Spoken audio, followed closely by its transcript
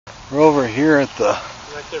We're over here at the...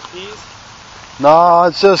 Like their peas? No,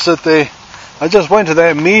 it's just that I just went to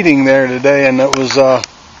that meeting there today, and it was,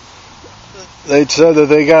 they said that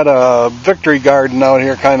they got a victory garden out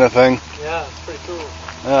here kind of thing. Yeah, it's pretty cool.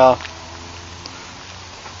 Yeah.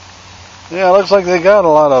 Yeah, it looks like they got a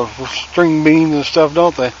lot of string beans and stuff,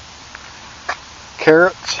 don't they?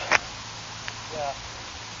 Carrots. Yeah.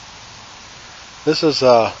 This is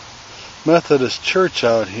a Methodist church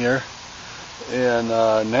out here in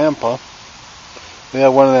Nampa. They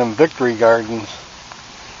have one of them victory gardens,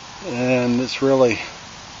 and it's really,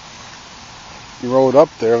 you rode up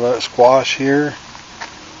there, got squash here,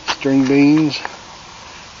 string beans,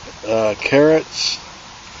 carrots,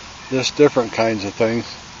 just different kinds of things.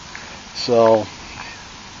 So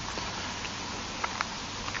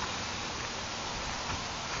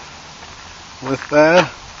with that,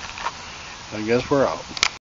 I guess we're out.